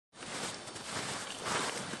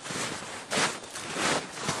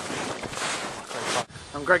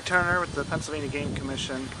I'm Greg Turner with the Pennsylvania Game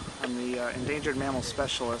Commission. I'm the endangered mammal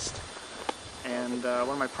specialist, and one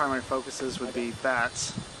of my primary focuses would be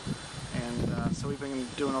bats. And so we've been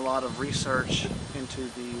doing a lot of research into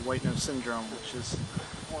the white nose syndrome, which is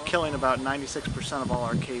killing about 96% of all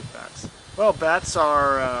our cave bats. Well, bats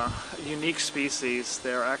are a unique species.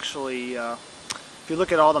 They're actually, if you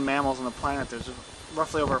look at all the mammals on the planet, there's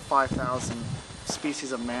roughly over 5,000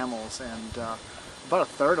 species of mammals, and about a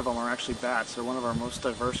third of them are actually bats. They're one of our most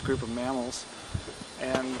diverse group of mammals,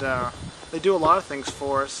 and they do a lot of things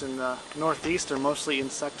for us. In the Northeast, they're mostly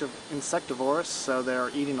insectivorous, so they're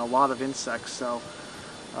eating a lot of insects. So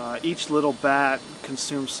each little bat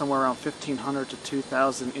consumes somewhere around 1,500 to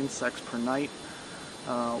 2,000 insects per night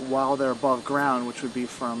while they're above ground, which would be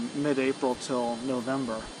from mid-April till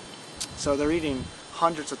November. So they're eating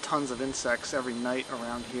hundreds of tons of insects every night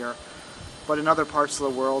around here. But in other parts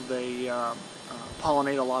of the world, they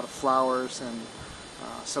pollinate a lot of flowers, and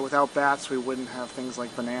so without bats we wouldn't have things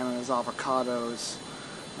like bananas, avocados,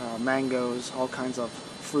 mangoes, all kinds of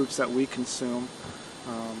fruits that we consume.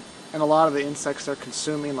 And a lot of the insects they're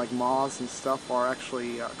consuming, like moths and stuff, are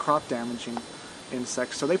actually crop damaging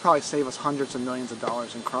insects, so they probably save us hundreds of millions of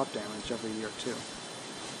dollars in crop damage every year too.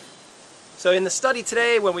 So in the study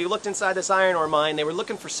today, when we looked inside this iron ore mine, they were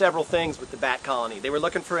looking for several things with the bat colony. They were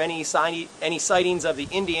looking for any sightings of the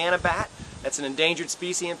Indiana bat. That's an endangered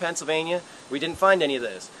species in Pennsylvania. We didn't find any of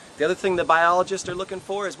those. The other thing the biologists are looking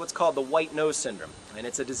for is what's called the white nose syndrome. And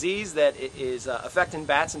it's a disease that is affecting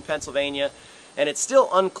bats in Pennsylvania. And it's still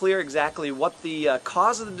unclear exactly what the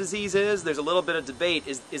cause of the disease is. There's a little bit of debate.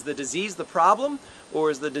 Is the disease the problem, or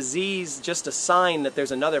is the disease just a sign that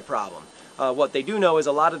there's another problem? What they do know is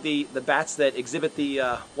a lot of the bats that exhibit the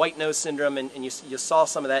white nose syndrome, and you saw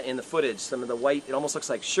some of that in the footage, some of the white, it almost looks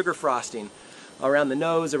like sugar frosting around the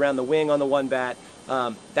nose, around the wing on the one bat.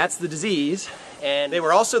 That's the disease. And they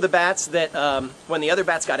were also the bats that, when the other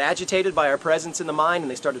bats got agitated by our presence in the mine and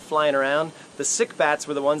they started flying around, the sick bats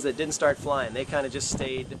were the ones that didn't start flying. They kind of just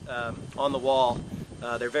stayed on the wall.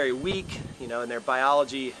 They're very weak, you know, and their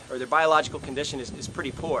biology, or their biological condition is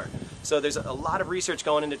pretty poor. So there's a lot of research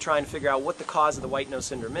going into trying to figure out what the cause of the white nose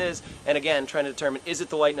syndrome is, and again, trying to determine, is it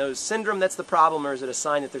the white nose syndrome that's the problem, or is it a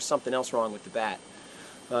sign that there's something else wrong with the bat?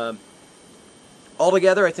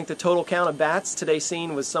 Altogether, I think the total count of bats today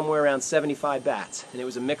seen was somewhere around 75 bats, and it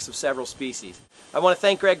was a mix of several species. I want to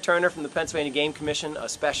thank Greg Turner from the Pennsylvania Game Commission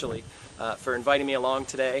especially for inviting me along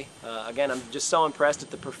today. Again, I'm just so impressed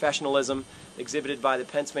at the professionalism exhibited by the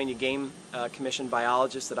Pennsylvania Game Commission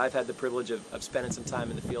biologists that I've had the privilege of spending some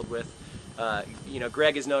time in the field with. You know,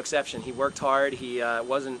 Greg is no exception. He worked hard. He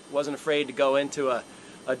wasn't afraid to go into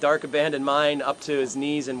a dark abandoned mine up to his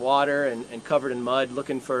knees in water and covered in mud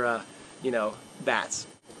looking for you know, bats.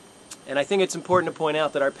 And I think it's important to point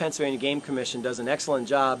out that our Pennsylvania Game Commission does an excellent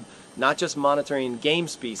job not just monitoring game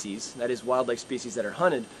species, that is wildlife species that are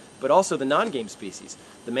hunted, but also the non-game species.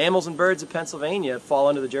 The mammals and birds of Pennsylvania fall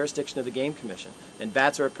under the jurisdiction of the Game Commission, and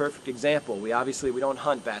bats are a perfect example. We don't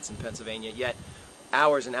hunt bats in Pennsylvania, yet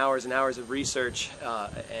hours and hours and hours of research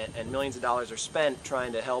and millions of dollars are spent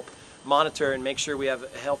trying to help monitor and make sure we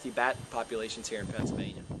have healthy bat populations here in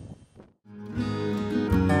Pennsylvania.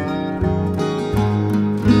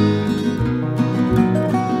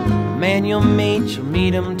 Man you'll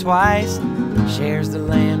meet him twice. Shares the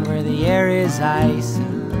land where the air is ice.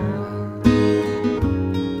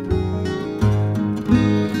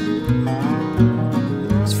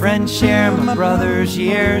 His friends share my brother's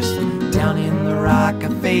years. Down in the rock I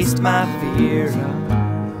faced my fear.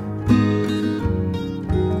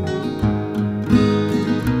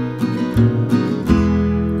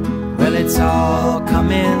 Well, it's all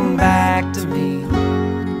coming back to me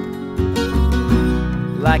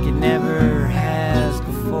like it never has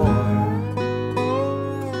before.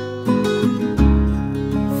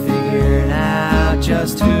 Figuring out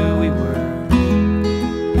just who we were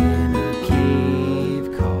in a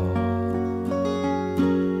cave called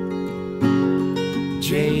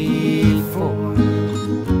J4.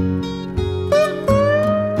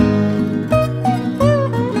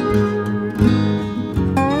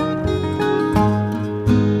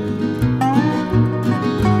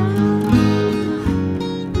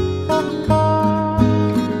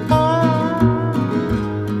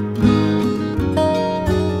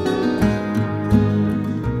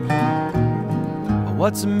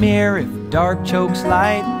 What's a mirror if dark chokes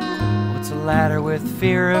light? What's a ladder with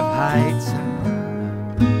fear of heights?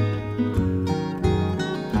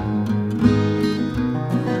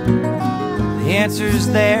 The answer's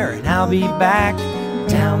there, and I'll be back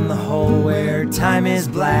down the hole where time is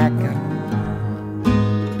black.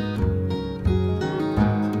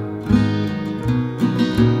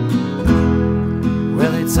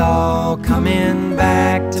 it's all coming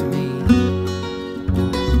back to me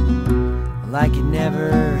like it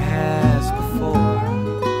never has before.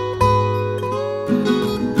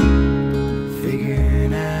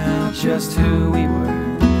 Figuring out just who we were